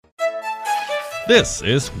This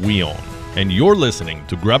is WION, and you're listening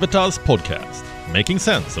to Gravitas Podcast, making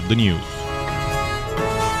sense of the news.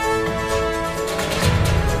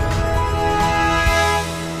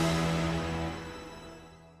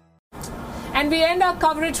 And we end our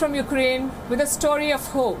coverage from Ukraine with a story of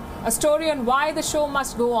hope, a story on why the show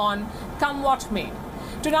must go on, come what may.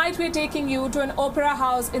 Tonight we're taking you to an opera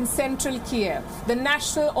house in central Kyiv, the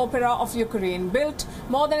National Opera of Ukraine, built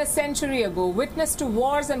more than a century ago, witness to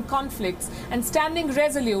wars and conflicts, and standing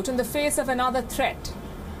resolute in the face of another threat.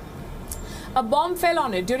 A bomb fell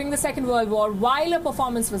on it during the Second World War while a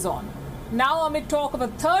performance was on. Now, amid talk of a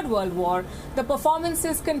Third World War, the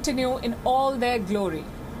performances continue in all their glory.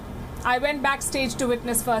 I went backstage to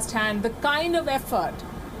witness firsthand the kind of effort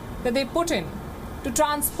that they put in to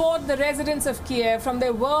transport the residents of Kyiv from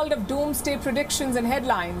their world of doomsday predictions and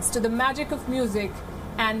headlines to the magic of music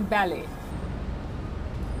and ballet.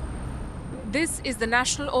 This is the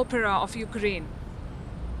National Opera of Ukraine,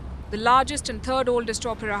 the largest and third oldest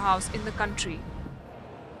opera house in the country.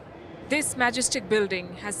 This majestic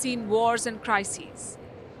building has seen wars and crises.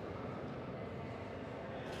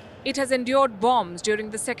 It has endured bombs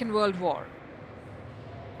during the Second World War.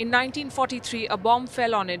 In 1943, a bomb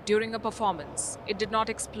fell on it during a performance. It did not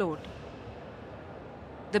explode.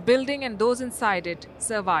 The building and those inside it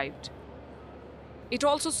survived. It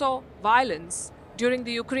also saw violence during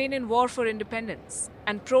the Ukrainian War for Independence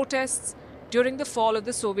and protests during the fall of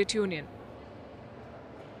the Soviet Union.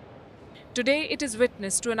 Today, it is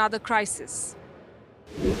witness to another crisis.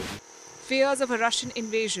 Fears of a Russian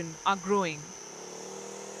invasion are growing.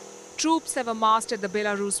 Troops have amassed at the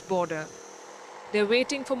Belarus border. They're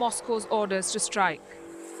waiting for Moscow's orders to strike.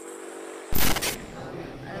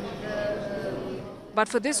 But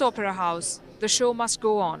for this opera house, the show must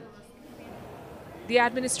go on. The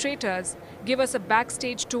administrators give us a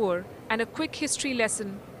backstage tour and a quick history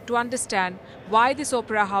lesson to understand why this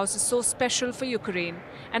opera house is so special for Ukraine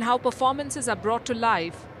and how performances are brought to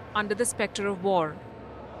life under the specter of war.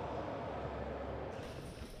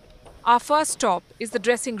 Our first stop is the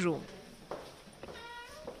dressing room.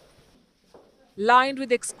 Lined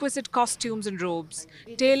with exquisite costumes and robes,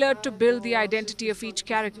 tailored to build the identity of each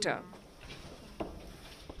character.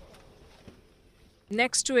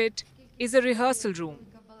 Next to it is a rehearsal room.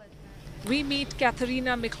 We meet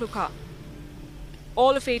Katerina Mikhluka,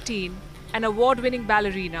 all of 18, an award-winning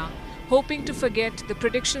ballerina, hoping to forget the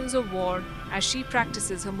predictions of war as she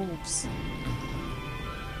practices her moves.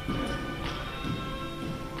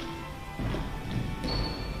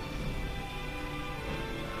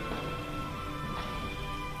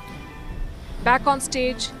 Back on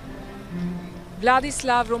stage,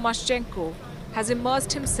 Vladislav Romashchenko has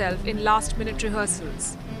immersed himself in last-minute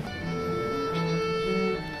rehearsals.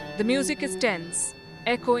 The music is tense,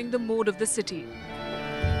 echoing the mood of the city.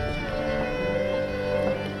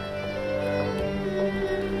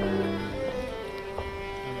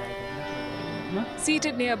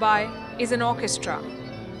 Seated nearby is an orchestra,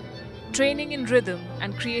 training in rhythm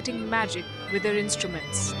and creating magic with their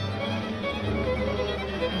instruments.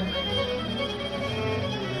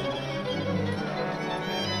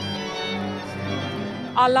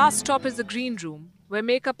 Our last stop is the green room, where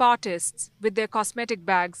makeup artists, with their cosmetic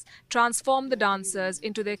bags, transform the dancers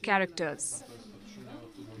into their characters.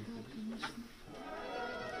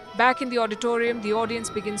 Back in the auditorium, the audience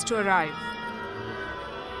begins to arrive.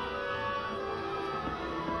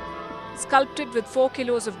 Sculpted with 4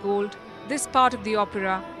 kilos of gold, this part of the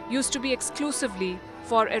opera used to be exclusively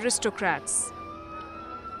for aristocrats.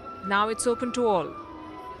 Now it's open to all.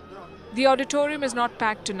 The auditorium is not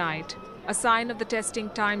packed tonight, a sign of the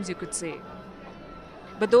testing times, you could say.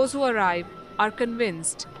 But those who arrive are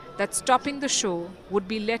convinced that stopping the show would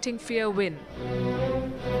be letting fear win.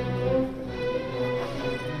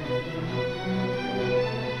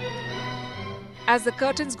 As the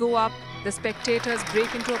curtains go up, the spectators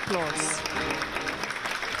break into applause.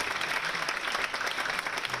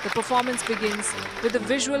 The performance begins with a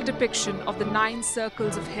visual depiction of the 9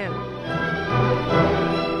 circles of hell.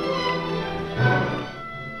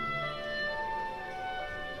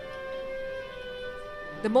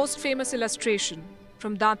 The most famous illustration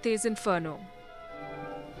from Dante's Inferno.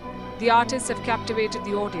 The artists have captivated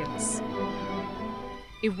the audience.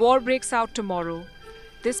 If war breaks out tomorrow,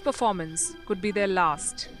 this performance could be their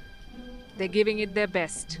last. They're giving it their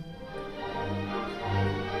best.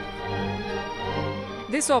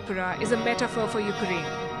 This opera is a metaphor for Ukraine,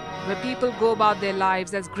 where people go about their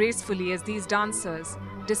lives as gracefully as these dancers,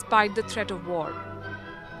 despite the threat of war.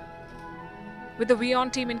 With the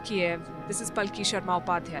WION team in Kyiv, this is Palki Sharma.